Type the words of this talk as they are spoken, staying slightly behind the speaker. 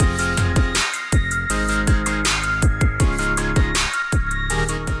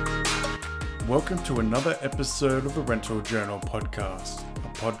welcome to another episode of the Rental Journal podcast, a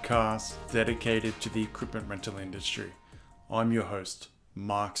podcast dedicated to the equipment rental industry. I'm your host,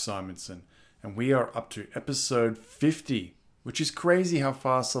 Mark Simonson, and we are up to episode 50, which is crazy how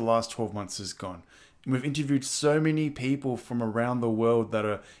fast the last 12 months has gone. And we've interviewed so many people from around the world that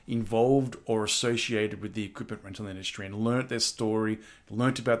are involved or associated with the equipment rental industry and learnt their story,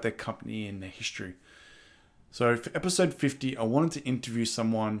 learnt about their company and their history. So for episode 50, I wanted to interview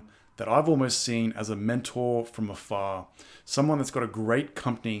someone that I've almost seen as a mentor from afar. Someone that's got a great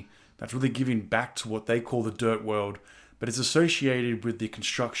company that's really giving back to what they call the dirt world, but is associated with the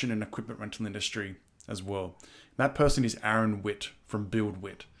construction and equipment rental industry as well. That person is Aaron Witt from Build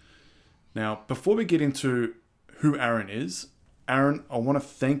Witt. Now, before we get into who Aaron is, Aaron, I want to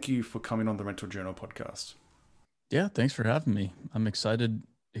thank you for coming on the Rental Journal podcast. Yeah, thanks for having me. I'm excited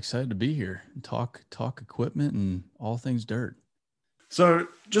to be here and talk equipment and all things dirt. So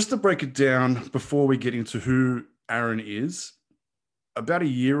just to break it down before we get into who Aaron is, about a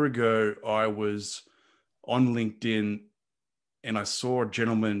year ago, I was on LinkedIn and I saw a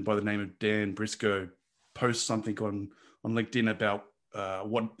gentleman by the name of Dan Briscoe post something on LinkedIn about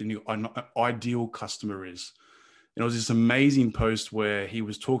what the new ideal customer is. And it was this amazing post where he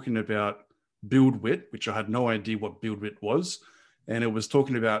was talking about Build Witt, which I had no idea what Build Witt was. And it was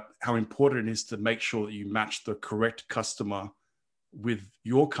talking about how important it is to make sure that you match the correct customer with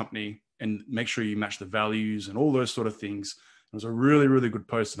your company and make sure you match the values and all those sort of things. It was a really, really good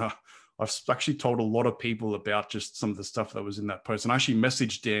post. And I've actually told a lot of people about just some of the stuff that was in that post. And I actually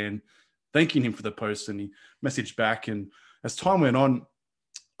messaged Dan, thanking him for the post, and he messaged back. And as time went on,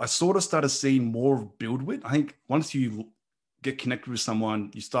 I sort of started seeing more of Build Witt. I think once you get connected with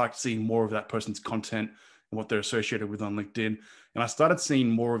someone, you start seeing more of that person's content and what they're associated with on LinkedIn. And I started seeing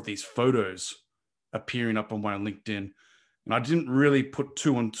more of these photos appearing up on my LinkedIn. And I didn't really put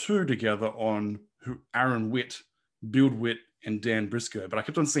two and two together on who Aaron Witt, Build Witt, and Dan Briscoe. But I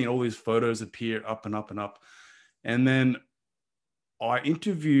kept on seeing all these photos appear up and up and up. And then I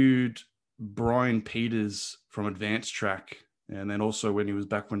interviewed Brian Peters from Advanced Track, and then also when he was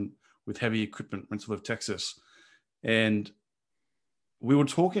back with Heavy Equipment Rental of Texas. And we were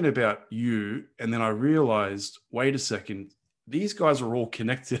talking about you, and then I realized, wait a second, these guys are all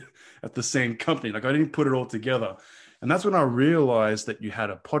connected at the same company. Like I didn't put it all together. And that's when I realized that you had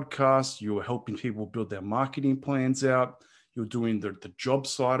a podcast, you were helping people build their marketing plans out, you're doing the job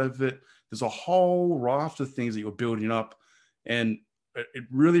side of it. There's a whole raft of things that you're building up. And it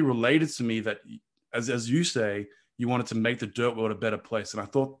really related to me that, as you say, you wanted to make the dirt world a better place. And I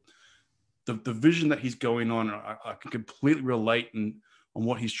thought the vision that he's going on, I can completely relate on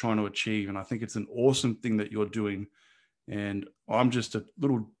what he's trying to achieve. And I think it's an awesome thing that you're doing. And I'm just a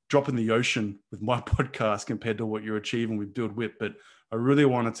little drop in the ocean with my podcast compared to what you're achieving with Build Witt. But I really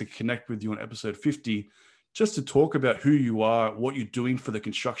wanted to connect with you on episode 50 just to talk about who you are, what you're doing for the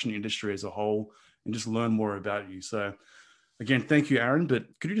construction industry as a whole, and just learn more about you. So again, thank you, Aaron. But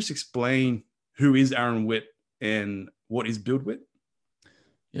could you just explain who is Aaron Witt and what is Build Witt?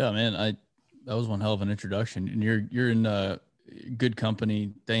 Yeah, man, that was one hell of an introduction. And you're in a good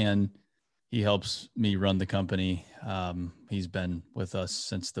company. Dan, he helps me run the company. He's been with us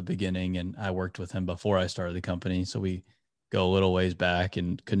since the beginning, and I worked with him before I started the company. So we go a little ways back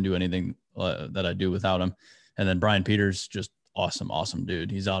and couldn't do anything that I do without him. And then Brian Peters, just awesome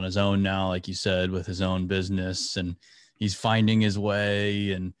dude. He's on his own now, like you said, with his own business, and he's finding his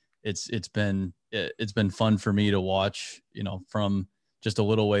way. And it's been fun for me to watch, from just a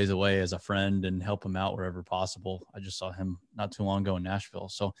little ways away as a friend and help him out wherever possible. I just saw him not too long ago in Nashville.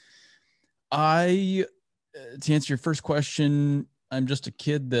 So to answer your first question, I'm just a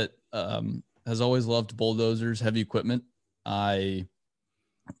kid that has always loved bulldozers, heavy equipment.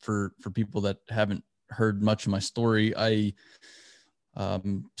 For people that haven't heard much of my story, I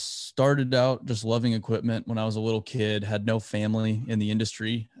started out just loving equipment when I was a little kid, had no family in the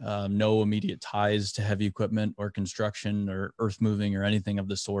industry, no immediate ties to heavy equipment or construction or earth moving or anything of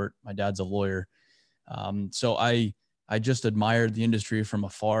the sort. My dad's a lawyer. So I just admired the industry from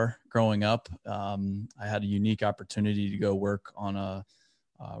afar growing up. I had a unique opportunity to go work on a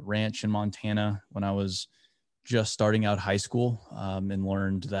ranch in Montana when I was just starting out high school, and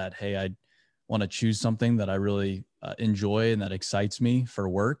learned that, hey, I want to choose something that I really enjoy and that excites me for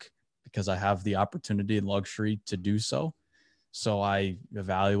work because I have the opportunity and luxury to do so. So I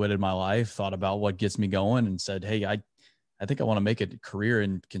evaluated my life, thought about what gets me going, and said, hey, I think I want to make a career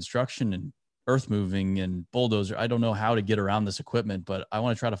in construction and earth moving and bulldozer. I don't know how to get around this equipment, but I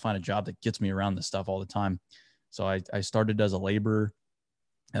want to try to find a job that gets me around this stuff all the time. So I started as a laborer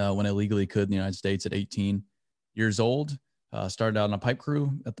when I legally could in the United States at 18 years old. Started out in a pipe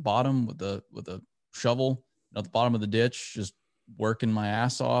crew at the bottom with a shovel at the bottom of the ditch, just working my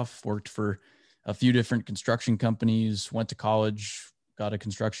ass off. Worked for a few different construction companies, went to college, got a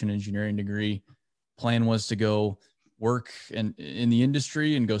construction engineering degree. Plan was to go work in the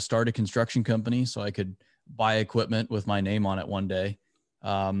industry and go start a construction company so I could buy equipment with my name on it one day.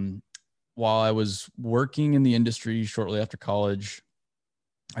 While I was working in the industry shortly after college,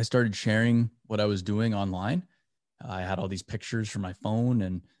 I started sharing what I was doing online. I had all these pictures from my phone,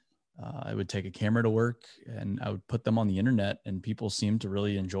 and I would take a camera to work and I would put them on the internet, and people seemed to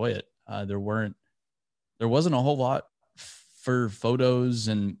really enjoy it. There wasn't a whole lot for photos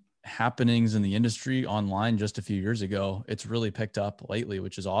and happenings in the industry online just a few years ago. It's really picked up lately,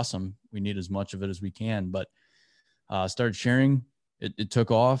 which is awesome. We need as much of it as we can, but started sharing. It took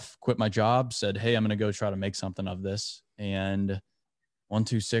off, quit my job, said, hey, I'm going to go try to make something of this. And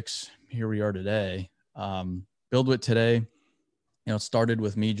 126, here we are today. Build Witt today, it started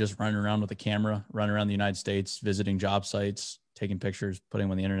with me just running around with a camera, running around the United States, visiting job sites, taking pictures, putting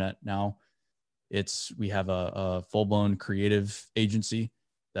them on the internet. Now we have a full-blown creative agency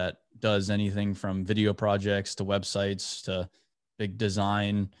that does anything from video projects to websites to big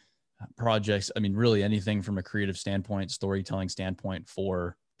design projects. I mean, really anything from a creative standpoint, storytelling standpoint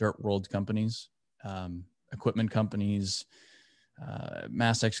for dirt world companies, equipment companies,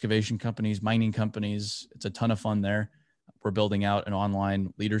 mass excavation companies, mining companies. It's a ton of fun there. We're building out an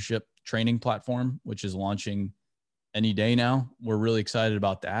online leadership training platform, which is launching any day now. We're really excited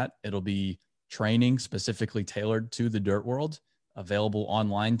about that. It'll be training specifically tailored to the dirt world, available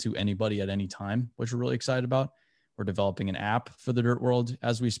online to anybody at any time, which we're really excited about. We're developing an app for the dirt world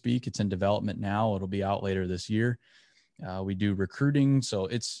as we speak. It's in development now. It'll be out later this year. We do recruiting. So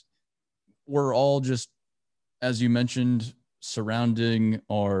we're all just, as you mentioned, surrounding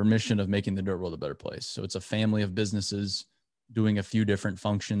our mission of making the dirt world a better place. So it's a family of businesses doing a few different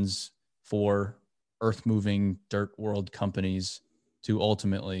functions for earth moving dirt world companies to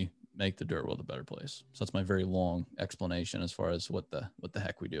ultimately make the dirt world a better place. So that's my very long explanation as far as what the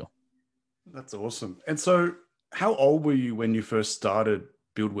heck we do. That's awesome. And so how old were you when you first started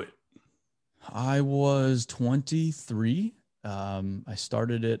Build Witt? I was 23. I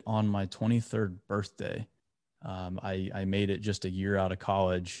started it on my 23rd birthday. I made it just a year out of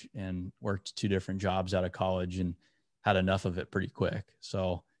college and worked 2 different jobs out of college and had enough of it pretty quick.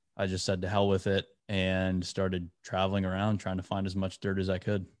 So I just said to hell with it and started traveling around trying to find as much dirt as I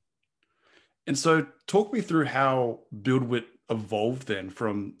could. And so talk me through how Build Witt evolved then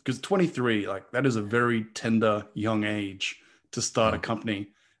from, because 23, like that is a very tender young age to start a company.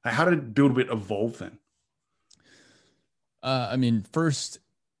 How did Build Witt evolve then? I mean, first,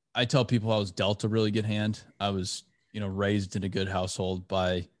 I tell people I was dealt a really good hand. I was, raised in a good household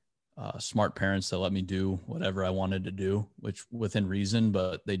by smart parents that let me do whatever I wanted to do, which within reason,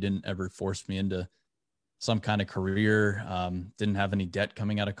 but they didn't ever force me into some kind of career. Didn't have any debt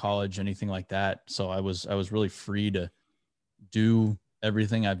coming out of college, anything like that. So I was really free to do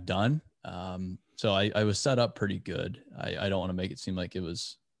everything I've done. So I was set up pretty good. I don't want to make it seem like it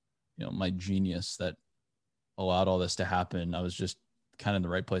was, my genius that allowed all this to happen. I was just kind of in the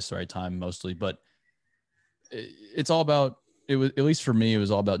right place at the right time mostly, but it's all about, it was, at least for me, it was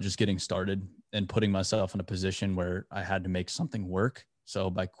all about just getting started and putting myself in a position where I had to make something work.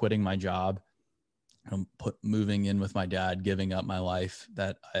 So by quitting my job, moving in with my dad, giving up my life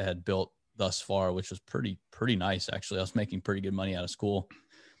that I had built thus far, which was pretty nice. Actually, I was making pretty good money out of school,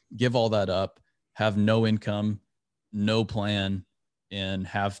 give all that up, have no income, no plan, and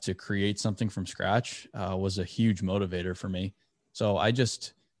have to create something from scratch was a huge motivator for me. So I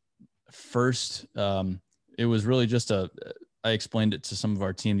just first, it was really just I explained it to some of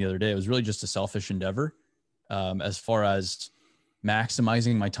our team the other day. It was really just a selfish endeavor as far as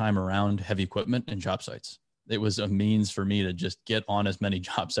maximizing my time around heavy equipment and job sites. It was a means for me to just get on as many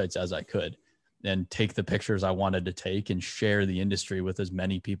job sites as I could and take the pictures I wanted to take and share the industry with as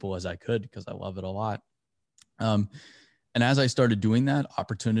many people as I could because I love it a lot. And as I started doing that,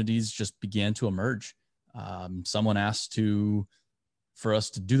 opportunities just began to emerge. Someone asked for us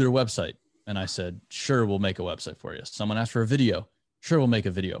to do their website. And I said, sure, we'll make a website for you. Someone asked for a video. Sure, we'll make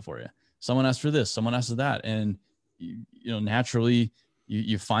a video for you. Someone asked for this, someone asked for that. And, naturally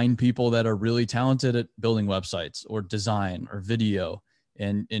you find people that are really talented at building websites or design or video.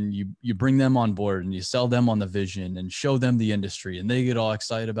 And you bring them on board and you sell them on the vision and show them the industry and they get all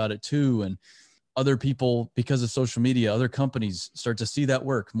excited about it too. And other people, because of social media, other companies start to see that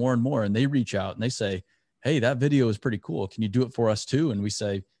work more and more. And they reach out and they say, hey, that video is pretty cool. Can you do it for us too? And we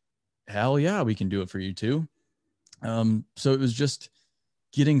say, hell yeah, we can do it for you too. So it was just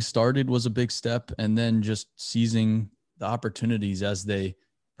getting started was a big step. And then just seizing the opportunities as they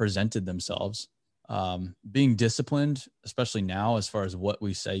presented themselves. Being disciplined, especially now, as far as what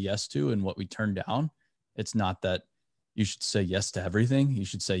we say yes to and what we turn down. It's not that you should say yes to everything. You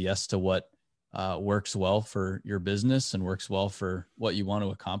should say yes to what works well for your business and works well for what you want to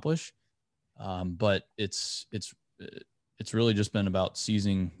accomplish. But it's really just been about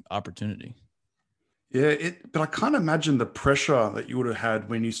seizing opportunity. Yeah, but I can't imagine the pressure that you would have had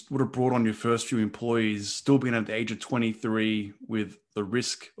when you would have brought on your first few employees, still being at the age of 23 with the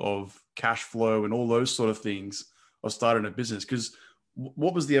risk of cash flow and all those sort of things of starting a business. Because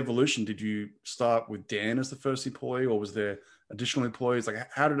what was the evolution? Did you start with Dan as the first employee, or was there additional employees? Like,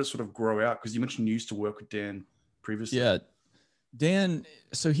 how did it sort of grow out? Because you mentioned you used to work with Dan previously. Yeah, Dan.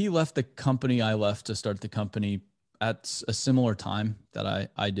 So he left the company I left to start the company at a similar time that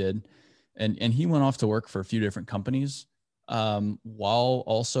I did. And he went off to work for a few different companies while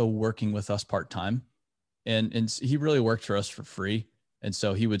also working with us part-time. And he really worked for us for free. And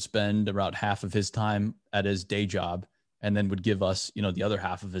so he would spend about half of his time at his day job and then would give us, the other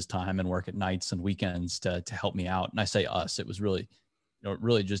half of his time and work at nights and weekends to help me out. And I say us, it was really,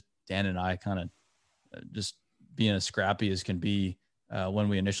 really just Dan and I kind of just being as scrappy as can be when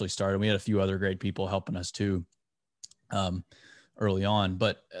we initially started. We had a few other great people helping us too early on.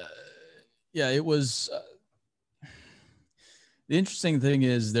 But yeah, it was the interesting thing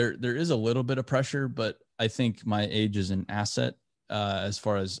is there is a little bit of pressure, but I think my age is an asset as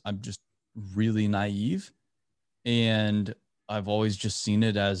far as I'm just really naive. And I've always just seen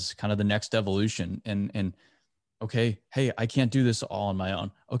it as kind of the next evolution. And okay, hey, I can't do this all on my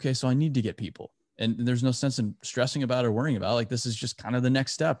own. Okay, so I need to get people. And there's no sense in stressing about or worrying about it. Like, this is just kind of the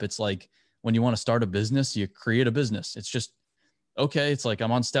next step. It's like when you want to start a business, you create a business. It's just, okay, it's like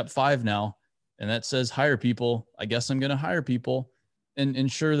I'm on step 5 now. And that says hire people. I guess I'm going to hire people.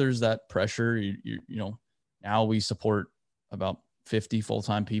 And sure, there's that pressure. Now we support about 50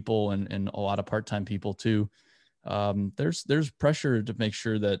 full-time people and a lot of part-time people too. There's pressure to make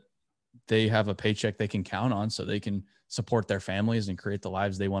sure that they have a paycheck they can count on so they can support their families and create the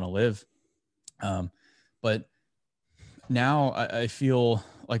lives they want to live. But now I feel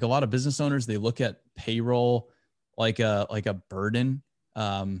like a lot of business owners, they look at payroll like a burden,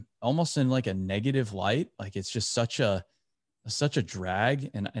 almost in like a negative light. Like it's just such a drag.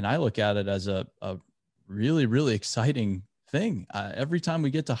 And I look at it as a really, really exciting thing. Every time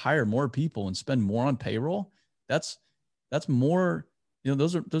we get to hire more people and spend more on payroll, that's more,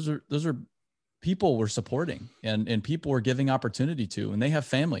 those are people we're supporting and people we're giving opportunity to, and they have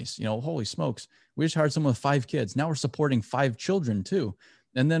families. Holy smokes, we just hired someone with 5 kids. Now we're supporting 5 children too.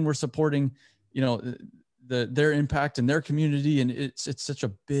 And then we're supporting, their impact in their community. And it's such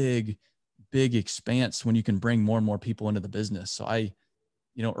a big expanse when you can bring more and more people into the business. So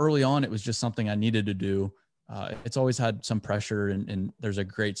early on, it was just something I needed to do. It's always had some pressure and there's a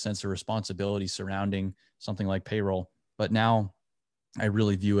great sense of responsibility surrounding something like payroll. But now I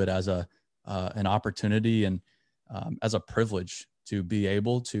really view it as an opportunity and as a privilege to be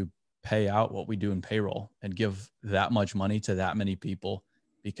able to pay out what we do in payroll and give that much money to that many people,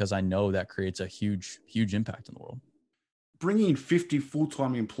 because I know that creates a huge, huge impact in the world. Bringing 50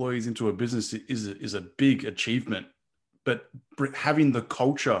 full-time employees into a business is a big achievement, but having the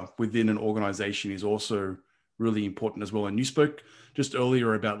culture within an organization is also really important as well. And you spoke just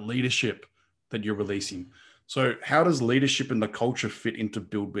earlier about leadership that you're releasing. So how does leadership and the culture fit into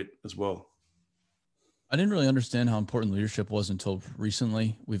BuildWitt as well? I didn't really understand how important leadership was until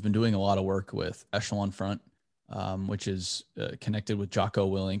recently. We've been doing a lot of work with Echelon Front, which is connected with Jocko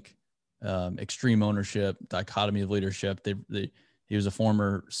Willink, extreme ownership, dichotomy of leadership. He was a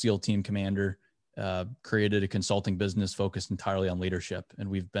former SEAL team commander, created a consulting business focused entirely on leadership. And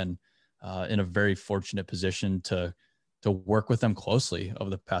we've been in a very fortunate position to work with them closely over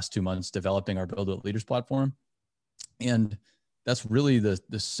the past 2 months, developing our BuildWitt Leaders platform. And that's really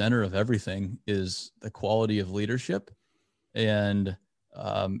the center of everything, is the quality of leadership. And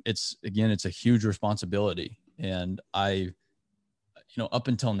it's a huge responsibility. And up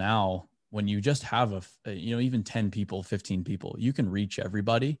until now, when you just have even 10 people, 15 people, you can reach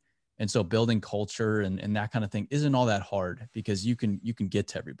everybody. And so building culture and that kind of thing isn't all that hard, because you can get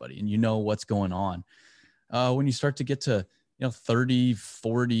to everybody and what's going on. When you start to get to 30,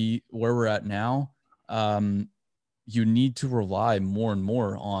 40, where we're at now, you need to rely more and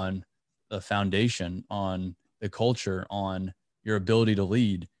more on the foundation, on the culture, on your ability to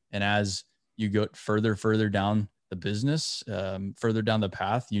lead. And as you go further down the business, further down the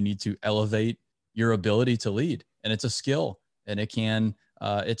path, you need to elevate your ability to lead. And it's a skill, and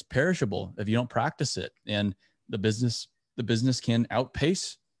it's perishable if you don't practice it. And the business can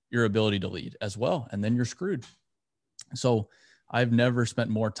outpace your ability to lead as well. And then you're screwed. So I've never spent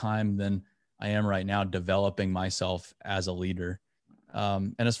more time than I am right now developing myself as a leader.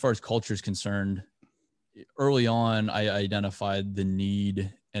 And as far as culture is concerned, early on, I identified the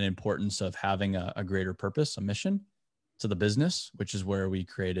need and importance of having a greater purpose, a mission to the business, which is where we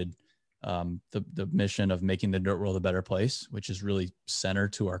created the mission of making the dirt world a better place, which is really center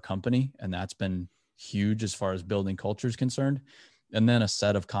to our company. And that's been huge as far as building culture is concerned. And then a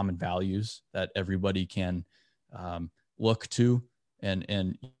set of common values that everybody can look to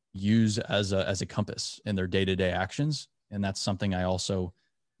and use as a compass in their day-to-day actions. And that's something I also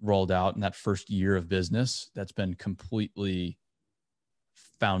rolled out in that first year of business. That's been completely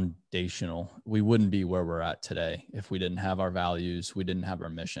foundational. We wouldn't be where we're at today if we didn't have our values, we didn't have our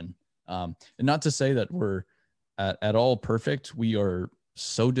mission. And not to say that we're at all perfect. We are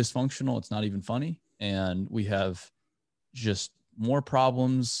so dysfunctional, it's not even funny. And we have just more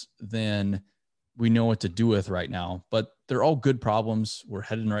problems than we know what to do with right now, but they're all good problems. We're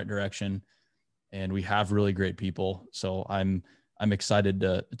headed in the right direction and we have really great people. So I'm excited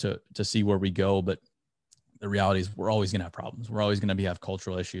to see where we go, but the reality is we're always going to have problems. We're always going to have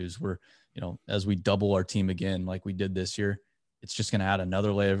cultural issues. We're, as we double our team again, like we did this year, it's just going to add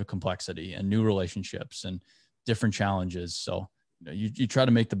another layer of complexity and new relationships and different challenges. So you try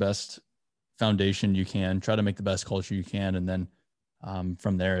to make the best foundation you can, try to make the best culture you can. And then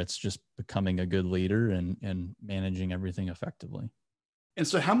from there, it's just becoming a good leader and managing everything effectively. And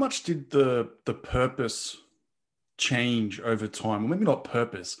so how much did the purpose change over time? Well, maybe not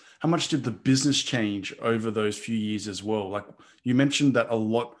purpose. How much did the business change over those few years as well? Like you mentioned that a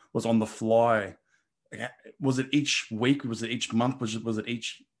lot was on the fly. Was it each week? Was it each month? Was it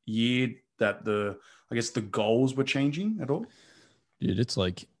each year that the goals were changing at all? Dude, it's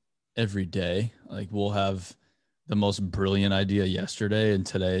like every day. Like we'll have the most brilliant idea yesterday, and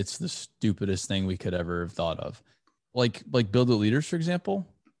today it's the stupidest thing we could ever have thought of. Like Build the Leaders, for example,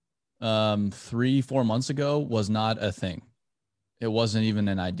 3-4 months ago was not a thing. It wasn't even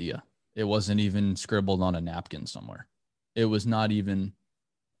an idea. It wasn't even scribbled on a napkin somewhere. It was not even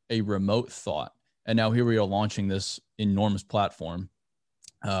a remote thought. And now here we are launching this enormous platform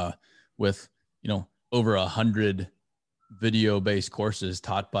with, over 100 video-based courses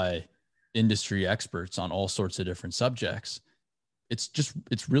taught by industry experts on all sorts of different subjects.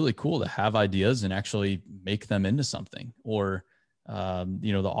 It's really cool to have ideas and actually make them into something. Or,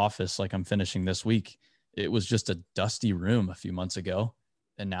 the office, like I'm finishing this week, it was just a dusty room a few months ago.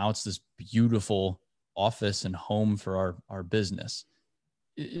 And now it's this beautiful office and home for our business.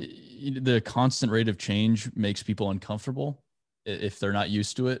 The constant rate of change makes people uncomfortable if they're not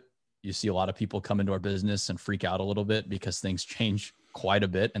used to it. You see a lot of people come into our business and freak out a little bit because things change quite a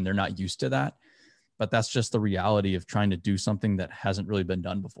bit and they're not used to that. But that's just the reality of trying to do something that hasn't really been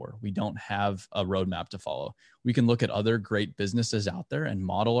done before. We don't have a roadmap to follow. We can look at other great businesses out there and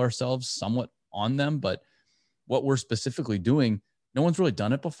model ourselves somewhat on them, but what we're specifically doing, no one's really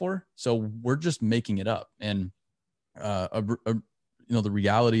done it before. So we're just making it up. And the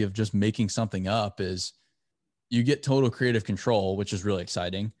reality of just making something up is you get total creative control, which is really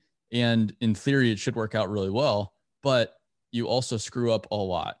exciting. And in theory, it should work out really well, but you also screw up a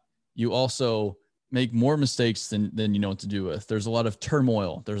lot. You also make more mistakes than you know what to do with. There's a lot of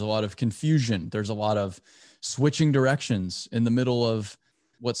turmoil. There's a lot of confusion. There's a lot of switching directions in the middle of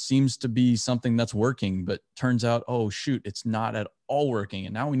what seems to be something that's working, but turns out, oh shoot, it's not at all working.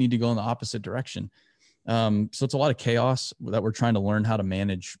 And now we need to go in the opposite direction. So it's a lot of chaos that we're trying to learn how to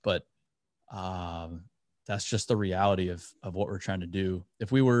manage, but that's just the reality of what we're trying to do.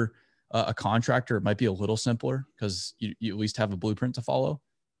 If we were a contractor, it might be a little simpler because you at least have a blueprint to follow.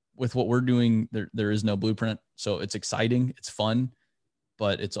 With what we're doing, there is no blueprint. So it's exciting, it's fun,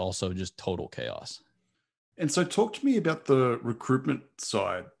 but it's also just total chaos. And so talk to me about the recruitment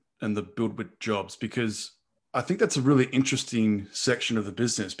side and the Build Witt jobs, because I think that's a really interesting section of the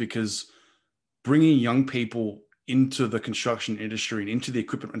business, because bringing young people into the construction industry and into the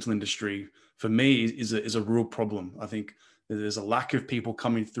equipment rental industry, for me, is a real problem. I think there's a lack of people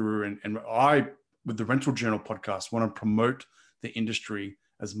coming through, and I, with the Rental Journal podcast, want to promote the industry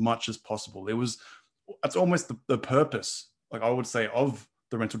as much as possible. That's almost the purpose, like I would say, of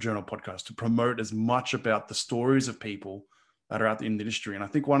the Rental Journal podcast, to promote as much about the stories of people that are out there in the industry. And I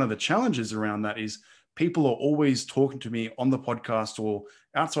think one of the challenges around that is people are always talking to me on the podcast or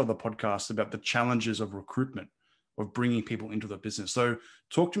outside the podcast about the challenges of recruitment, of bringing people into the business. So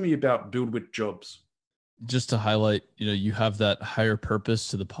talk to me about Build Witt jobs. Just to highlight, you have that higher purpose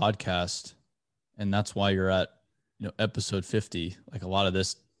to the podcast, and that's why you're at, episode 50. Like a lot of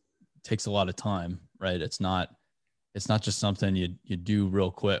this takes a lot of time, right? It's not it's not just something you do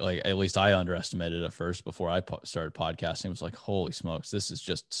real quick. Like, at least I underestimated it at first before I started podcasting. It was like, holy smokes, this is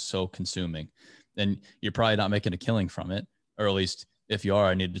just so consuming. And you're probably not making a killing from it, or at least if you are,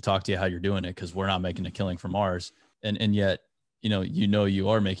 I need to talk to you how you're doing it, because we're not making a killing from ours. And yet, you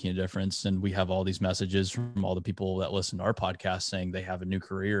are making a difference. And we have all these messages from all the people that listen to our podcast saying they have a new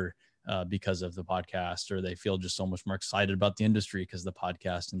career because of the podcast, or they feel just so much more excited about the industry because of the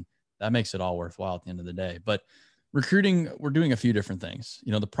podcast. And that makes it all worthwhile at the end of the day. But recruiting, we're doing a few different things.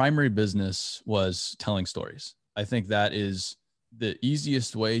 The primary business was telling stories. I think that is the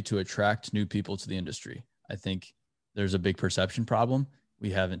easiest way to attract new people to the industry. I think there's a big perception problem.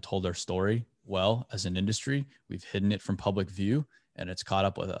 We haven't told our story well as an industry. We've hidden it from public view, and it's caught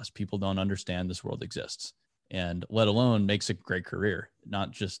up with us. People don't understand this world exists, and let alone makes a great career.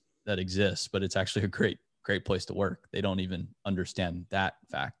 Not just that exists, but it's actually a great place to work. They don't even understand that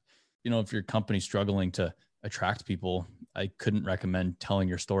fact. If your company's struggling to attract people, I couldn't recommend telling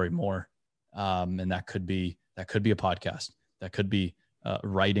your story more. And that could be a podcast. That could be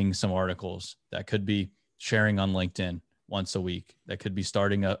writing some articles. That could be sharing on LinkedIn once a week. That could be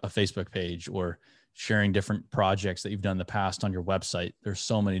starting a Facebook page, or sharing different projects that you've done in the past on your website. There's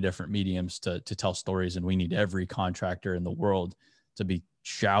so many different mediums to tell stories, and we need every contractor in the world to be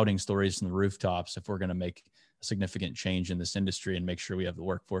shouting stories from the rooftops if we're going to make a significant change in this industry and make sure we have the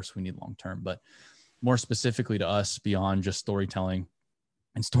workforce we need long-term. But more specifically to us, beyond just storytelling,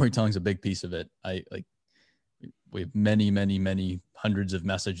 and storytelling is a big piece of it. We have many hundreds of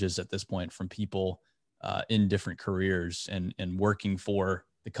messages at this point from people in different careers and working for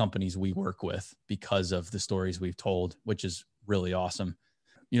the companies we work with because of the stories we've told, which is really awesome.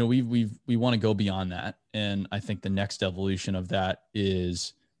 We want to go beyond that. And I think the next evolution of that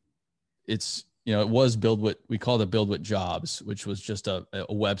is it was we called it Build With Jobs, which was just a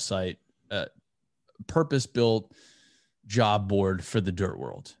website, purpose-built job board for the dirt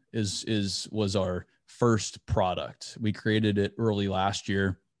world was our first product. We created it early last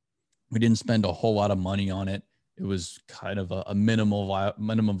year. We didn't spend a whole lot of money on it. It was kind of a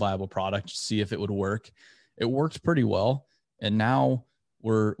minimum viable product to see if it would work. It worked pretty well. And now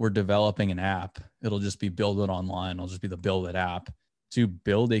we're developing an app. It'll just be Build It Online. It'll just be the Build It app to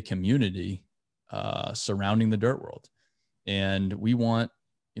build a community surrounding the dirt world. And we want,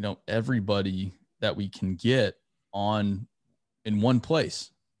 everybody that we can get on in one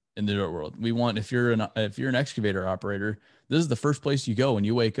place in the dirt world. We want, if you're an excavator operator, this is the first place you go when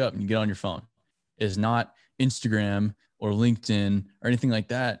you wake up and you get on your phone. Is not Instagram or LinkedIn or anything like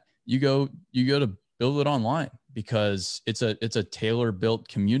that. You go to Build It Online, because it's a tailor-built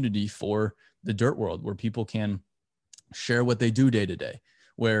community for the dirt world, where people can share what they do day to day,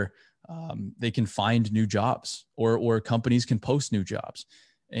 where they can find new jobs, or companies can post new jobs,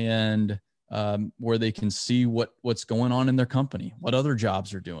 and where they can see what's going on in their company, what other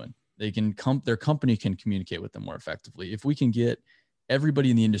jobs are doing. Their company can communicate with them more effectively. If we can get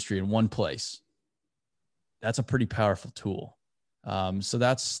everybody in the industry in one place, that's a pretty powerful tool. So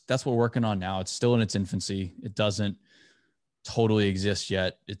that's what we're working on now. It's still in its infancy. It doesn't totally exist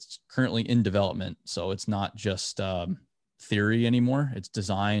yet. It's currently in development. So it's not just theory anymore. It's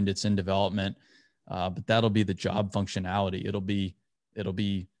designed, it's in development, but that'll be the job functionality. It'll be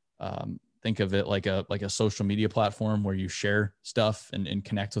think of it like a social media platform where you share stuff and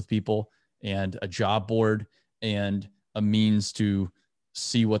connect with people, and a job board, and a means to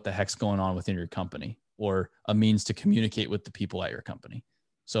see what the heck's going on within your company, or a means to communicate with the people at your company.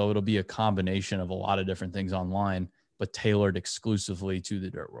 So it'll be a combination of a lot of different things online, but tailored exclusively to the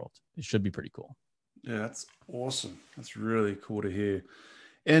dirt world. It should be pretty cool. Yeah, that's awesome. That's really cool to hear.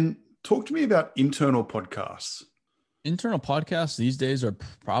 And talk to me about internal podcasts. Internal podcasts these days are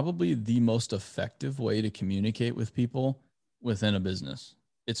probably the most effective way to communicate with people within a business.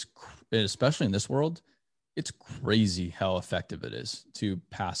 It's, especially in this world, it's crazy how effective it is to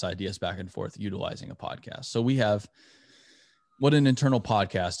pass ideas back and forth utilizing a podcast. So we have what an internal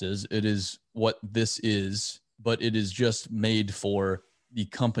podcast is. It is what this is, but it is just made for the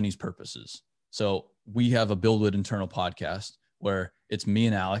company's purposes. So we have a Build With internal podcast where it's me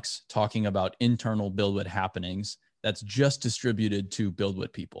and Alex talking about internal Build With happenings that's just distributed to Build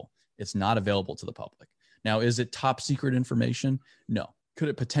With people. It's not available to the public. Now, is it top secret information? No. Could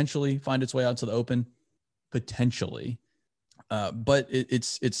it potentially find its way out to the open? Potentially. But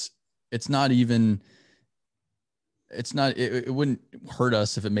it's not even, it wouldn't hurt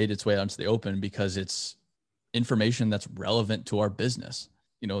us if it made its way out into the open, because it's information that's relevant to our business.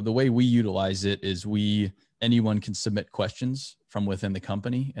 The way we utilize it is anyone can submit questions from within the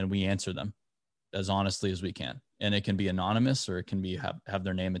company, and we answer them as honestly as we can. And it can be anonymous, or it can be have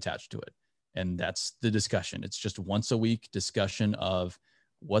their name attached to it. And that's the discussion. It's just once a week discussion of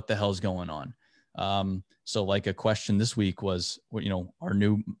what the hell's going on. So like a question this week was, our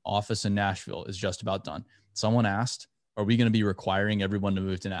new office in Nashville is just about done. Someone asked, are we going to be requiring everyone to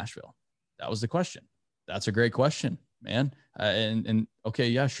move to Nashville? That was the question. That's a great question, man. And okay,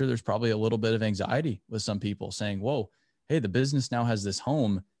 yeah, sure. There's probably a little bit of anxiety with some people saying, whoa, hey, the business now has this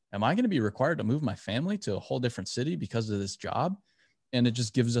home. Am I going to be required to move my family to a whole different city because of this job? And it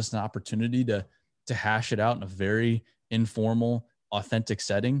just gives us an opportunity to hash it out in a very informal, authentic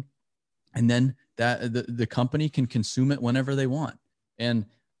setting. And then that the company can consume it whenever they want. And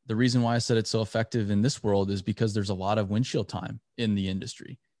the reason why I said it's so effective in this world is because there's a lot of windshield time in the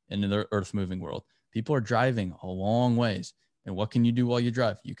industry and in the earth moving world. People are driving a long ways. And what can you do while you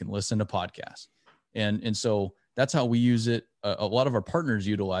drive? You can listen to podcasts. And so that's how we use it. A lot of our partners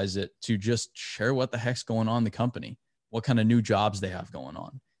utilize it to just share what the heck's going on in the company, what kind of new jobs they have going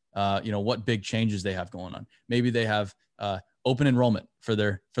on, what big changes they have going on. Maybe they have open enrollment for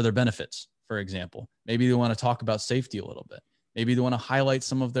their benefits, for example. Maybe they want to talk about safety a little bit. Maybe they want to highlight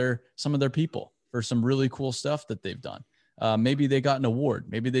some of their people for some really cool stuff that they've done. Maybe they got an award.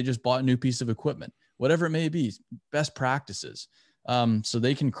 Maybe they just bought a new piece of equipment, whatever it may be, best practices. So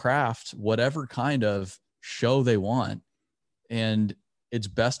they can craft whatever kind of show they want. And it's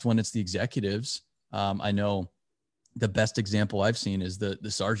best when it's the executives. I know the best example I've seen is the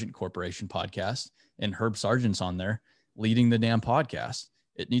Sargent Corporation podcast, and Herb Sargent's on there leading the damn podcast.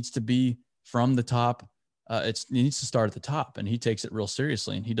 It needs to be from the top. It needs to start at the top, and he takes it real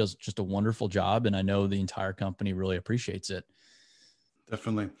seriously, and he does just a wonderful job. And I know the entire company really appreciates it.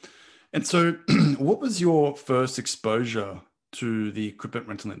 Definitely. And so what was your first exposure to the equipment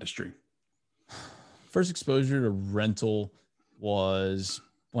rental industry? First exposure to rental was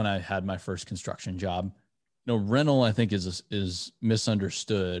when I had my first construction job. Rental, I think, is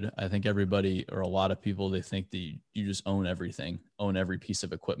misunderstood. I think everybody, or a lot of people, they think that you just own everything, own every piece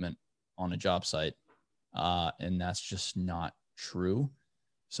of equipment on a job site. And that's just not true.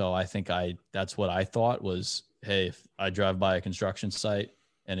 So I think that's what I thought was, hey, if I drive by a construction site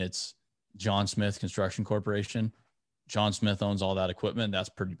and it's John Smith Construction Corporation, John Smith owns all that equipment, that's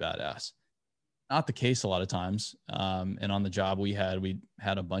pretty badass. Not the case a lot of times. And on the job we had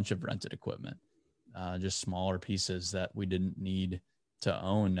a bunch of rented equipment. Just smaller pieces that we didn't need to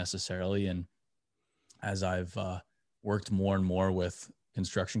own necessarily. And as I've worked more and more with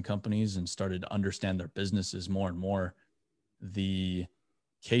construction companies and started to understand their businesses more and more, the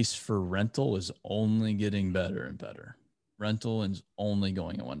case for rental is only getting better and better. Rental is only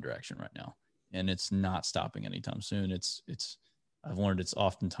going in one direction right now, and it's not stopping anytime soon. I've learned it's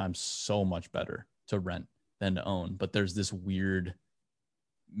oftentimes so much better to rent than to own, but there's this weird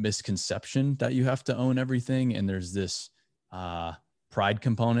misconception that you have to own everything, and there's this pride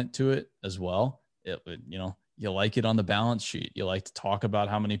component to it as well. You like it on the balance sheet. You like to talk about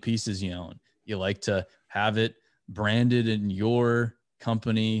how many pieces you own. You like to have it branded in your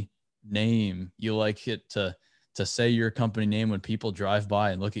company name. You like it to say your company name when people drive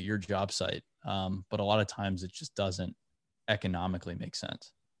by and look at your job site. But a lot of times it just doesn't economically make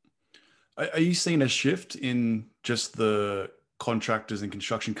sense. Are you seeing a shift in just the contractors and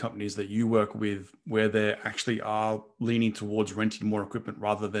construction companies that you work with, where they actually are leaning towards renting more equipment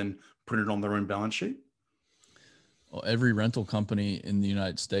rather than putting it on their own balance sheet? Well, every rental company in the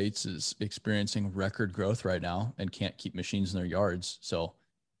United States is experiencing record growth right now and can't keep machines in their yards. So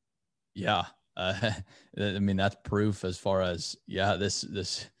yeah, I mean, that's proof as far as,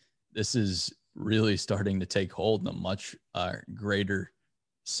 this is really starting to take hold in a much greater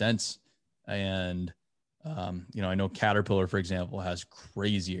sense. And, I know Caterpillar, for example, has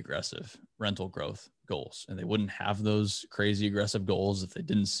crazy aggressive rental growth goals, and they wouldn't have those crazy aggressive goals if they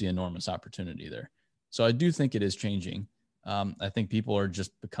didn't see enormous opportunity there. So I do think it is changing. I think people are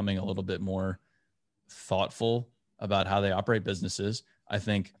just becoming a little bit more thoughtful about how they operate businesses. I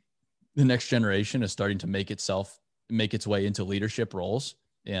think the next generation is starting to make its way into leadership roles,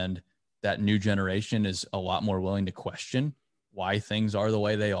 and that new generation is a lot more willing to question why things are the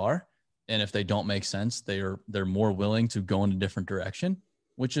way they are. And if they don't make sense, they're more willing to go in a different direction,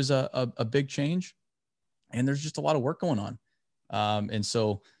 which is a big change. And there's just a lot of work going on. And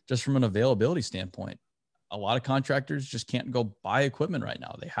so just from an availability standpoint, a lot of contractors just can't go buy equipment right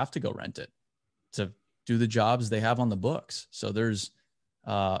now. They have to go rent it to do the jobs they have on the books. So there's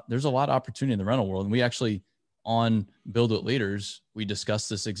a lot of opportunity in the rental world. And we actually, on Build With Leaders, we discuss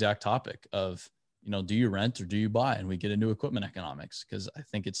this exact topic of, do you rent or do you buy? And we get into equipment economics, because I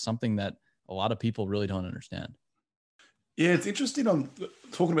think it's something that a lot of people really don't understand. Yeah, it's interesting on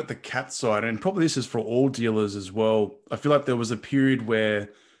talking about the CAT side, and probably this is for all dealers as well. I feel like there was a period where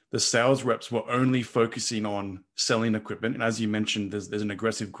the sales reps were only focusing on selling equipment. And as you mentioned, there's an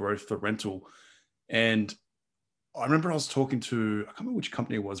aggressive growth for rental. And I remember I was talking to, I can't remember which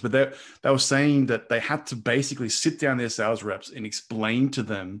company it was, but they were saying that they had to basically sit down their sales reps and explain to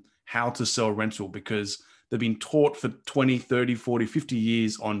them how to sell rental, because they've been taught for 20, 30, 40, 50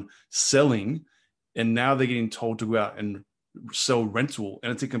 years on selling. And now they're getting told to go out and sell rental.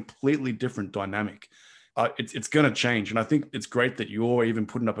 And it's a completely different dynamic. It's going to change. And I think it's great that you're even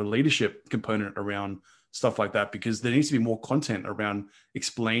putting up a leadership component around stuff like that, because there needs to be more content around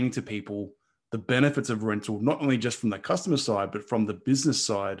explaining to people the benefits of rental, not only just from the customer side, but from the business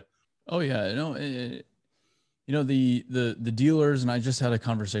side. Oh yeah. The dealers, and I just had a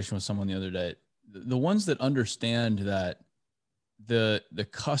conversation with someone the other day, the ones that understand that the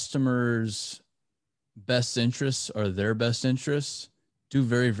customer's best interests are their best interests do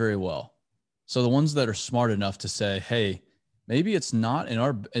very, very well. So the ones that are smart enough to say, hey, maybe it's not in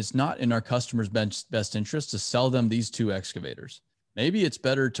our customer's best interest to sell them these 2 excavators. Maybe it's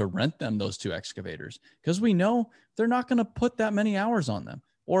better to rent them those 2 excavators, because we know they're not going to put that many hours on them,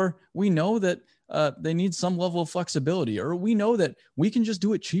 or we know that they need some level of flexibility, or we know that we can just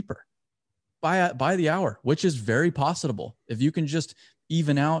do it cheaper by the hour, which is very possible. If you can just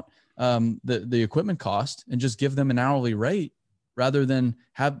even out the equipment cost and just give them an hourly rate, rather than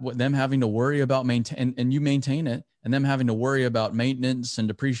have them having to worry about maintain, and you maintain it, and them having to worry about maintenance and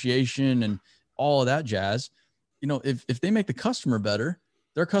depreciation and all of that jazz. If they make the customer better,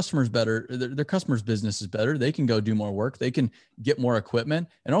 their customer's better, their customer's business is better. They can go do more work. They can get more equipment,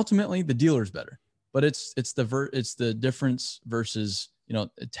 and ultimately the dealer's better. But it's the difference versus,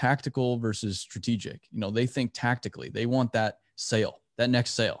 tactical versus strategic. They think tactically. They want that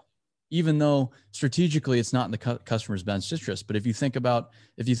next sale, even though strategically it's not in the customer's best interest. But if you think about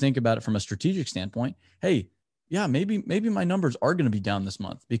it from a strategic standpoint, hey, yeah, maybe my numbers are going to be down this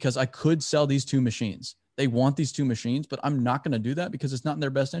month because I could sell these 2 machines. They want these 2 machines, but I'm not going to do that because it's not in their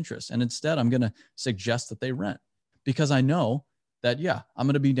best interest. And instead, I'm going to suggest that they rent, because I know that, yeah, I'm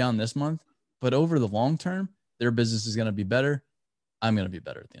going to be down this month, but over the long term, their business is going to be better. I'm going to be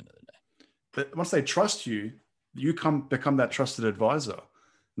better at the end of the day. But once they trust you, you become that trusted advisor.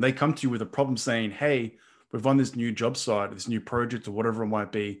 And they come to you with a problem saying, hey, we've on this new job site, this new project, or whatever it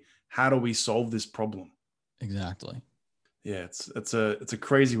might be. How do we solve this problem? Exactly. Yeah, it's a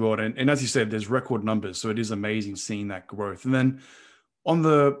crazy world. And as you said, there's record numbers. So it is amazing seeing that growth. And then on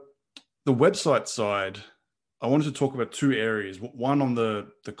the website side, I wanted to talk about 2 areas. One on the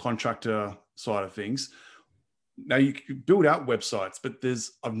contractor side of things. Now you can build out websites, but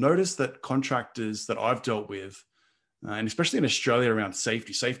I've noticed that contractors that I've dealt with, and especially in Australia around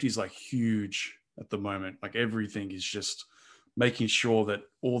safety is like huge at the moment. Like everything is just making sure that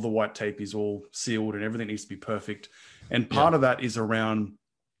all the white tape is all sealed and everything needs to be perfect. And part of that is around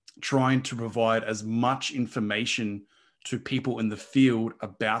trying to provide as much information to people in the field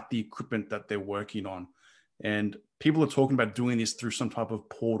about the equipment that they're working on. And people are talking about doing this through some type of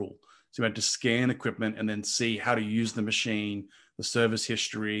portal. So you had to scan equipment and then see how to use the machine, the service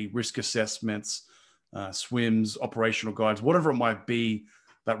history, risk assessments, swims, operational guides, whatever it might be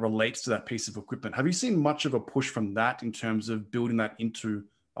that relates to that piece of equipment. Have you seen much of a push from that in terms of building that into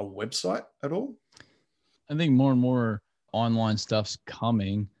a website at all? I think more and more online stuff's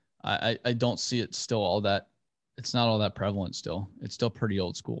coming. I don't see it still all that. It's not all that prevalent still. It's still pretty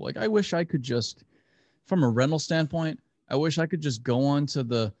old school. Like I wish I could just, from a rental standpoint, I wish I could just go onto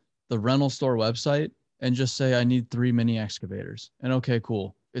the rental store website and just say, I need 3 mini excavators. And okay,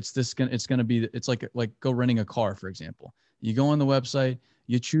 cool. It's like go renting a car, for example. You go on the website,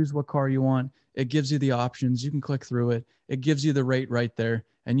 you choose what car you want. It gives you the options. You can click through it. It gives you the rate right there.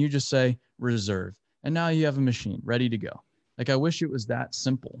 And you just say reserve. And now you have a machine ready to go. Like I wish it was that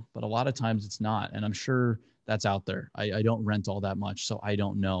simple, but a lot of times it's not. And I'm sure that's out there. I don't rent all that much, so I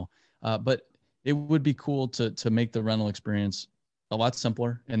don't know. But it would be cool to make the rental experience a lot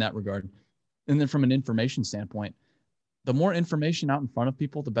simpler in that regard. And then from an information standpoint, the more information out in front of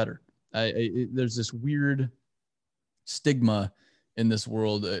people, the better. There's this weird stigma in this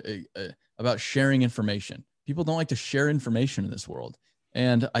world about sharing information. People don't like to share information in this world.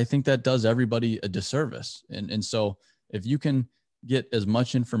 And I think that does everybody a disservice. And so if you can get as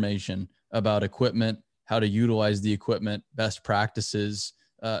much information about equipment, how to utilize the equipment, best practices,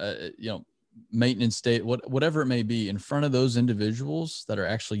 maintenance state, whatever it may be, in front of those individuals that are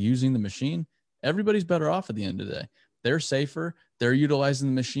actually using the machine, everybody's better off at the end of the day. They're safer. They're utilizing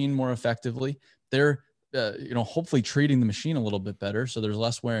the machine more effectively. They're, hopefully treating the machine a little bit better. So there's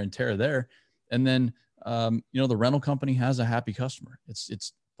less wear and tear there. And then, the rental company has a happy customer.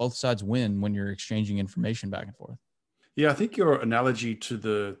 It's both sides win when you're exchanging information back and forth. Yeah, I think your analogy to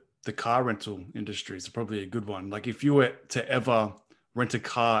the car rental industry is probably a good one. Like if you were to ever rent a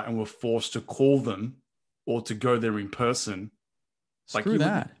car and were forced to call them or to go there in person, like Screw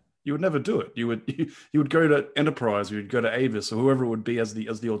that. you would never do it. You would you would go to Enterprise, you would go to Avis or whoever it would be as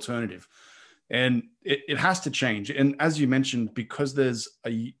the alternative. And it has to change. And as you mentioned, because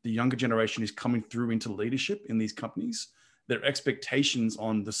the younger generation is coming through into leadership in these companies, their expectations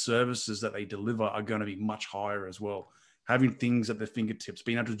on the services that they deliver are going to be much higher as well. Having things at their fingertips,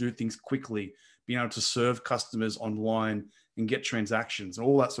 being able to do things quickly, being able to serve customers online and get transactions and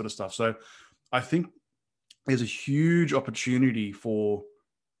all that sort of stuff. So I think there's a huge opportunity for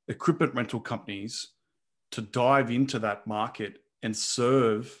equipment rental companies to dive into that market and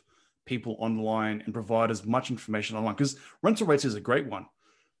serve people online and provide as much information online. Because rental rates is a great one.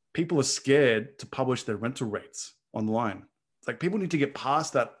 People are scared to publish their rental rates online. It's like people need to get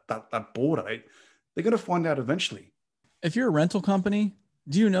past that border. They're going to find out eventually. If you're a rental company,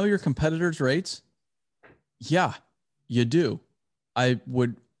 do you know your competitors' rates? Yeah, you do. I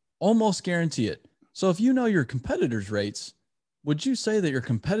would almost guarantee it. So if you know your competitors' rates, would you say that your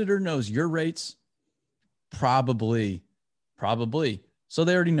competitor knows your rates? Probably. Probably. So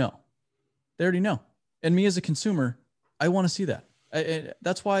they already know. They already know. And me as a consumer, I want to see that.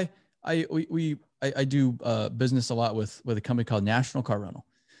 That's why I do business a lot with a company called National Car Rental.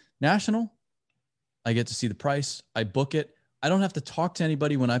 National, I get to see the price. I book it. I don't have to talk to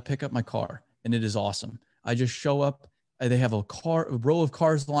anybody when I pick up my car, and it is awesome. I just show up. They have a row of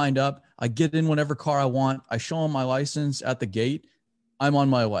cars lined up. I get in whatever car I want. I show them my license at the gate. I'm on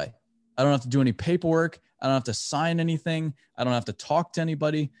my way. I don't have to do any paperwork. I don't have to sign anything. I don't have to talk to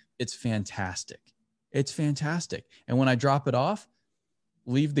anybody. It's fantastic. It's fantastic. And when I drop it off,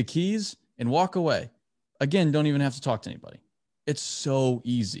 leave the keys and walk away. Again, don't even have to talk to anybody. It's so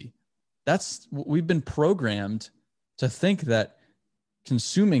easy. We've been programmed to think that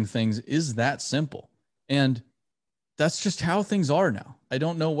consuming things is that simple. And that's just how things are now. I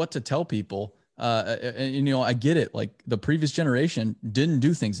don't know what to tell people. I get it. Like the previous generation didn't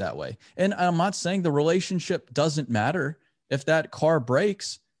do things that way. And I'm not saying the relationship doesn't matter. If that car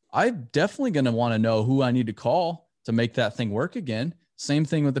breaks, I'm definitely going to want to know who I need to call to make that thing work again. Same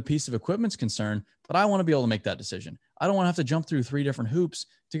thing with the piece of equipment's concerned, but I want to be able to make that decision. I don't want to have to jump through 3 different hoops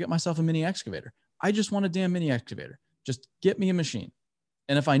to get myself a mini excavator. I just want a damn mini excavator. Just get me a machine.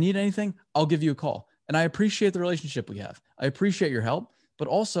 And if I need anything, I'll give you a call. And I appreciate the relationship we have. I appreciate your help, but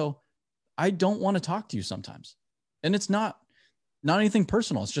also I don't want to talk to you sometimes. And it's not anything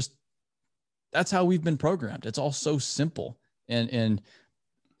personal. It's just, that's how we've been programmed. It's all so simple. And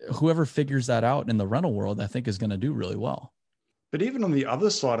whoever figures that out in the rental world, I think is going to do really well. But even on the other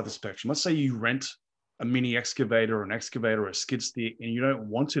side of the spectrum, let's say you rent a mini excavator or an excavator or a skid steer and you don't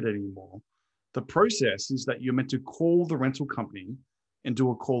want it anymore. The process is that you're meant to call the rental company and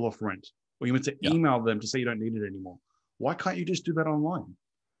do a call off rent, or you're meant to email them to say you don't need it anymore. Why can't you just do that online?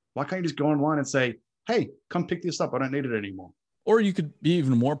 Why can't you just go online and say, hey, come pick this up. I don't need it anymore. Or you could be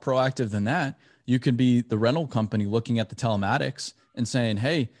even more proactive than that. You could be the rental company looking at the telematics and saying,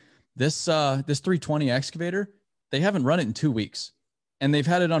 hey, this 320 excavator, they haven't run it in 2 weeks and they've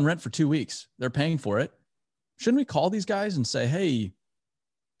had it on rent for 2 weeks. They're paying for it. Shouldn't we call these guys and say, hey,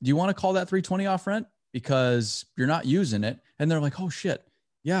 do you want to call that 320 off rent because you're not using it? And they're like, oh shit.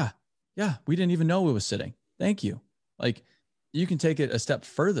 Yeah. We didn't even know it was sitting. Thank you. Like, you can take it a step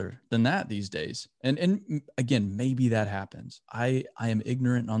further than that these days. And again, maybe that happens. I am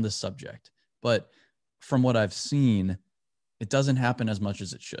ignorant on this subject, but from what I've seen, it doesn't happen as much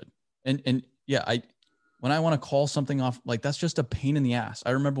as it should. And yeah, when I want to call something off, like that's just a pain in the ass.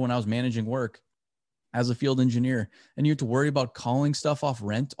 I remember when I was managing work as a field engineer and you have to worry about calling stuff off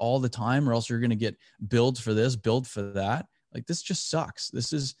rent all the time, or else you're going to get billed for this, billed for that. Like, this just sucks.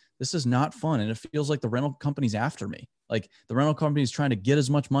 This is not fun. And it feels like the rental company's after me. Like the rental company is trying to get as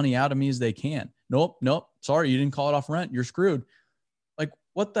much money out of me as they can. Nope. Sorry, you didn't call it off rent. You're screwed. Like,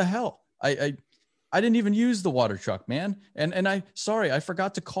 what the hell? I didn't even use the water truck, man. And I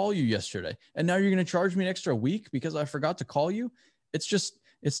forgot to call you yesterday. And now you're going to charge me an extra week because I forgot to call you. It's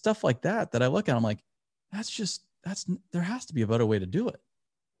stuff like that I look at. I'm like, there has to be a better way to do it.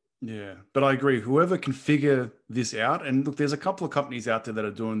 Yeah, but I agree. Whoever can figure this out, and look, there's a couple of companies out there that are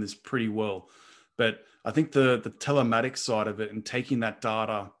doing this pretty well, but I think the telematics side of it and taking that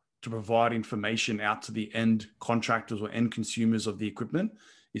data to provide information out to the end contractors or end consumers of the equipment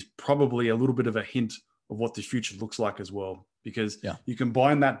is probably a little bit of a hint of what the future looks like as well, because you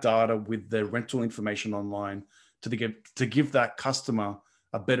combine that data with the rental information online to give that customer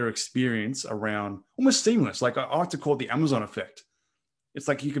a better experience around almost seamless. Like I like to call it the Amazon effect. It's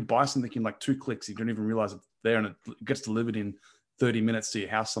like you could buy something in like 2 clicks. You don't even realize it's there, and it gets delivered in 30 minutes to your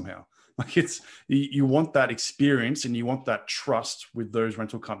house somehow. Like you want that experience and you want that trust with those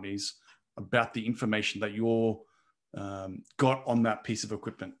rental companies about the information that you're got on that piece of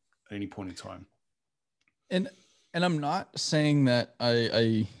equipment at any point in time. And I'm not saying that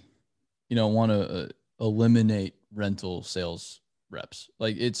I want to eliminate rental sales reps.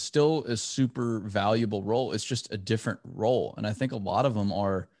 Like, it's still a super valuable role. It's just a different role. And I think a lot of them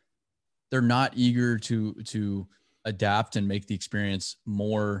they're not eager to adapt and make the experience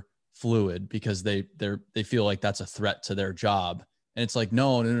more fluid because they feel like that's a threat to their job. And it's like,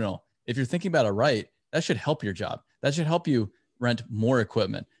 no. If you're thinking about it right, that should help your job. That should help you rent more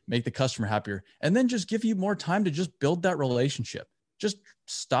equipment, make the customer happier, and then just give you more time to just build that relationship. Just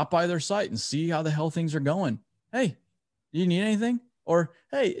stop by their site and see how the hell things are going. Hey, do you need anything? Or,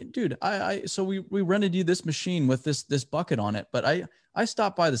 hey, dude, so we rented you this machine with this bucket on it, but I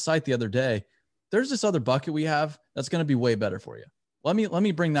stopped by the site the other day. There's this other bucket we have that's going to be way better for you. Let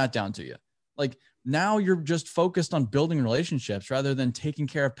me bring that down to you. Like, now you're just focused on building relationships rather than taking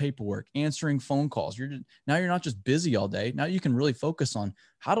care of paperwork, answering phone calls. Now you're not just busy all day. Now you can really focus on,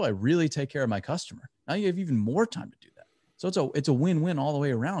 how do I really take care of my customer? Now you have even more time to do that. So it's a win-win all the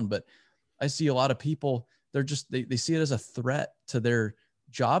way around. But I see a lot of people, they see it as a threat to their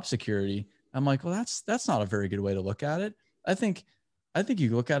job security. I'm like, well, that's not a very good way to look at it. I think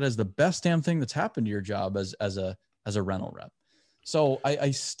you look at it as the best damn thing that's happened to your job as a rental rep. So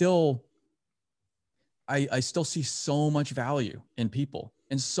I still see so much value in people,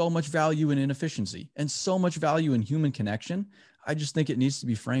 and so much value in inefficiency, and so much value in human connection. I just think it needs to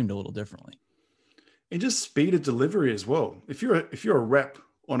be framed a little differently. And just speed of delivery as well. If you're a rep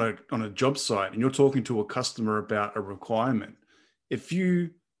on a job site and you're talking to a customer about a requirement,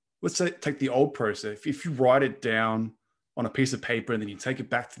 let's say, take the old process, if you write it down on a piece of paper and then you take it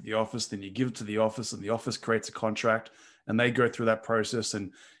back to the office, then you give it to the office and the office creates a contract and they go through that process,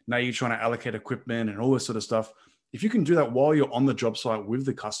 and now you're trying to allocate equipment and all this sort of stuff. If you can do that while you're on the job site with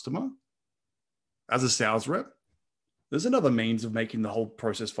the customer as a sales rep, there's another means of making the whole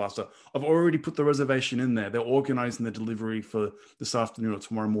process faster. I've already put the reservation in there. They're organizing the delivery for this afternoon or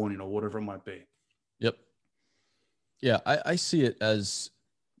tomorrow morning or whatever it might be. Yep. Yeah, I see it as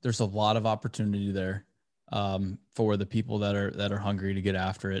there's a lot of opportunity there for the people that are hungry to get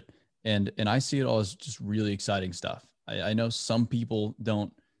after it. And I see it all as just really exciting stuff. I know some people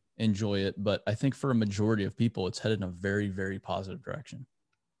don't enjoy it, but I think for a majority of people, it's headed in a very, very positive direction.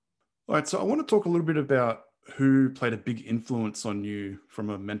 All right. So I want to talk a little bit about who played a big influence on you from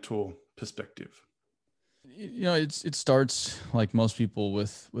a mentor perspective. It starts like most people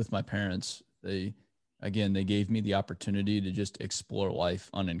with my parents. They gave me the opportunity to just explore life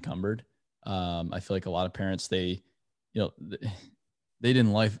unencumbered. I feel like a lot of parents, they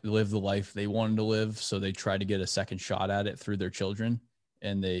didn't live the life they wanted to live. So they try to get a second shot at it through their children,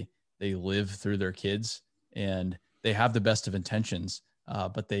 and they live through their kids, and they have the best of intentions.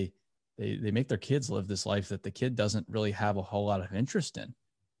 But they make their kids live this life that the kid doesn't really have a whole lot of interest in.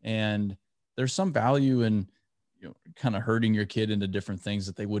 And there's some value in, kind of herding your kid into different things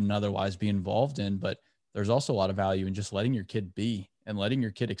that they wouldn't otherwise be involved in. But there's also a lot of value in just letting your kid be and letting your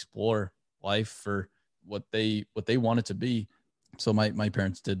kid explore life for what they want it to be. So my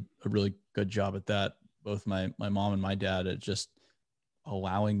parents did a really good job at that. Both my mom and my dad, at just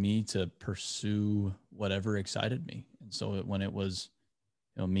allowing me to pursue whatever excited me. And so when it was,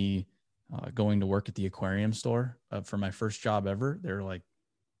 me going to work at the aquarium store for my first job ever, they were like,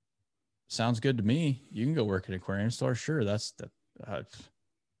 sounds good to me. You can go work at an aquarium store. Sure. That's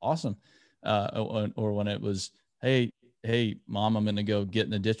awesome. Or when it was, hey, mom, I'm going to go get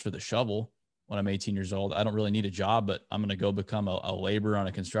in the ditch with a shovel when I'm 18 years old. I don't really need a job, but I'm going to go become a laborer on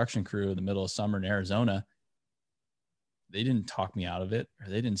a construction crew in the middle of summer in Arizona. They didn't talk me out of it, or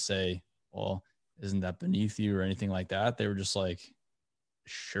they didn't say, well, isn't that beneath you or anything like that? They were just like,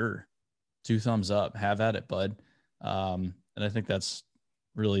 sure, 2 thumbs up, have at it, bud. And I think that's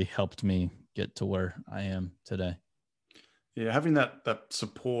really helped me get to where I am today. Yeah, having that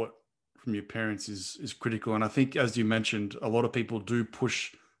support from your parents is critical. And I think, as you mentioned, a lot of people do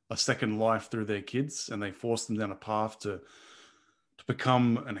push a second life through their kids, and they force them down a path to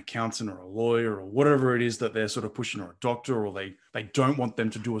become an accountant or a lawyer or whatever it is that they're sort of pushing, or a doctor, or they don't want them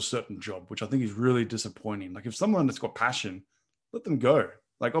to do a certain job, which I think is really disappointing. Like, if someone that's got passion, let them go.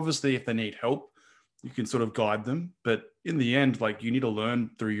 Like, obviously, if they need help, you can sort of guide them. But in the end, like, you need to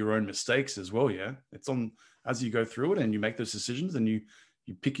learn through your own mistakes as well. Yeah. It's on as you go through it and you make those decisions, and you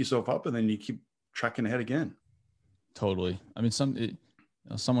pick yourself up, and then you keep tracking ahead again. Totally. I mean,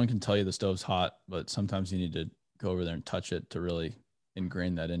 someone can tell you the stove's hot, but sometimes you need to go over there and touch it to really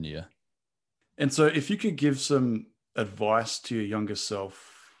ingrain that into you. And so if you could give some advice to your younger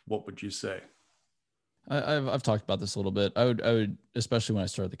self, what would you say? I've talked about this a little bit. I would, especially when I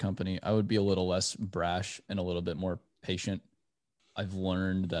started the company, I would be a little less brash and a little bit more patient. I've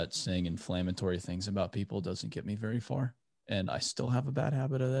learned that saying inflammatory things about people doesn't get me very far. And I still have a bad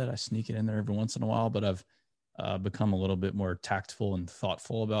habit of that. I sneak it in there every once in a while, but I've become a little bit more tactful and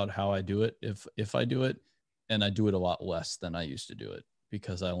thoughtful about how I do it. If I do it, and I do it a lot less than I used to do it,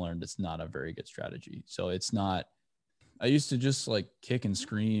 because I learned it's not a very good strategy. So it's not, I used to just like kick and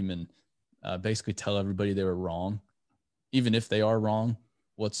scream and basically tell everybody they were wrong. Even if they are wrong,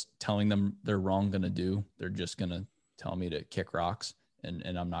 what's telling them they're wrong going to do? They're just going to tell me to kick rocks, and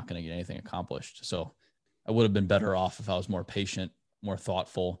I'm not going to get anything accomplished. So I would have been better off if I was more patient, more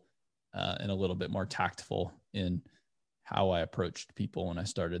thoughtful, and a little bit more tactful in how I approached people when I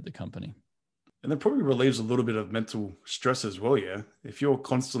started the company. And that probably relieves a little bit of mental stress as well. Yeah. If you're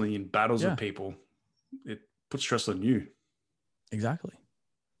constantly in battles with people, it puts stress on you. Exactly.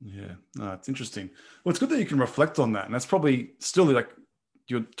 Yeah. No, it's interesting. Well, it's good that you can reflect on that. And that's probably still, like,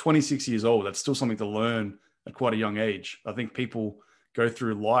 you're 26 years old. That's still something to learn at quite a young age. I think people go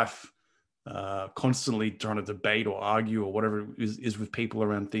through life constantly trying to debate or argue or whatever is with people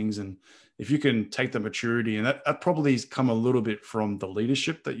around things. And if you can take the maturity, and that probably has come a little bit from the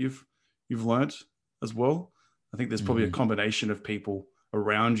leadership that you've learned as well. I think there's probably a combination of people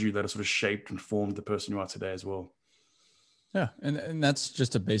around you that have sort of shaped and formed the person you are today as well. Yeah. And that's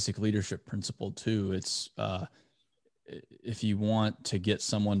just a basic leadership principle too. It's if you want to get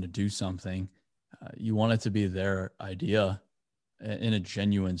someone to do something, you want it to be their idea in a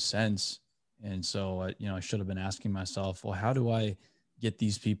genuine sense. And so, I should have been asking myself, well, how do I get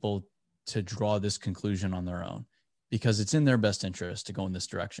these people to draw this conclusion on their own? Because it's in their best interest to go in this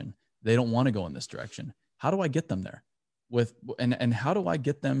direction. They don't want to go in this direction. How do I get them there and how do I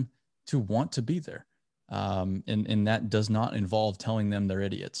get them to want to be there? And that does not involve telling them they're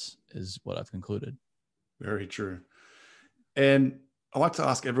idiots, is what I've concluded. Very true. And I like to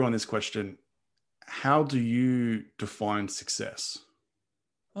ask everyone this question. How do you define success?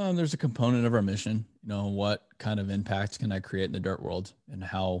 There's a component of our mission, what kind of impact can I create in the dirt world, and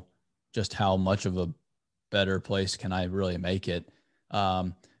how much of a better place can I really make it?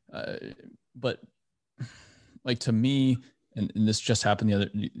 But like, to me, and this just happened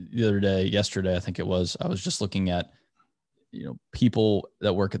the other day, yesterday, I think it was, I was just looking at, people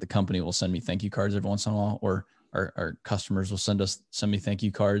that work at the company will send me thank you cards every once in a while, or our customers will send me thank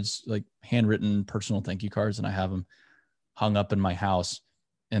you cards, like handwritten personal thank you cards. And I have them hung up in my house.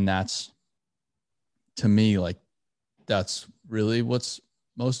 And that's, to me, like, that's really what's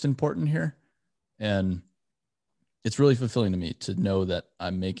most important here. And it's really fulfilling to me to know that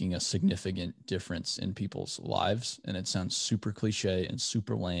I'm making a significant difference in people's lives. And it sounds super cliche and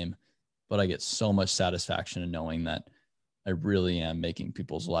super lame, but I get so much satisfaction in knowing that I really am making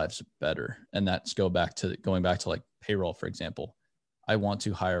people's lives better. And that's going back to like payroll, for example. I want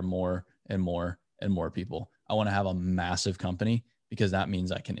to hire more and more and more people. I want to have a massive company, because that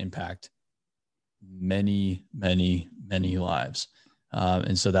means I can impact many, many, many lives.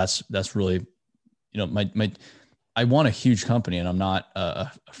 And so that's really, I want a huge company, and I'm not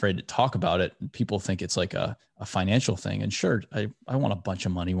afraid to talk about it. People think it's like a financial thing. And sure, I want a bunch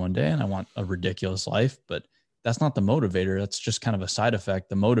of money one day, and I want a ridiculous life, but that's not the motivator. That's just kind of a side effect.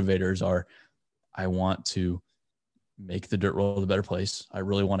 The motivators are, I want to make the dirt world a better place. I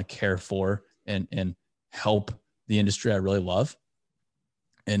really want to care for and help the industry I really love,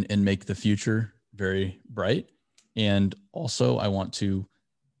 and make the future very bright. And also, I want to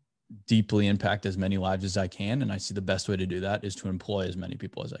deeply impact as many lives as I can. And I see the best way to do that is to employ as many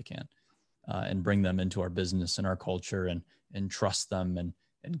people as I can, and bring them into our business and our culture, and trust them,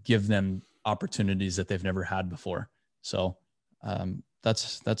 and give them opportunities that they've never had before. So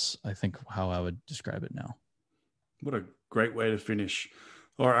that's I think how I would describe it now. What a great way to finish.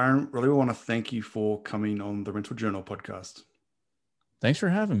 All right, Aaron, really want to thank you for coming on the Rental Journal podcast. Thanks for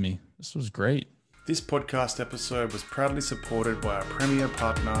having me. This was great. This podcast episode was proudly supported by our premier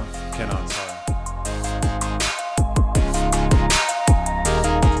partner, Kennard's Hire.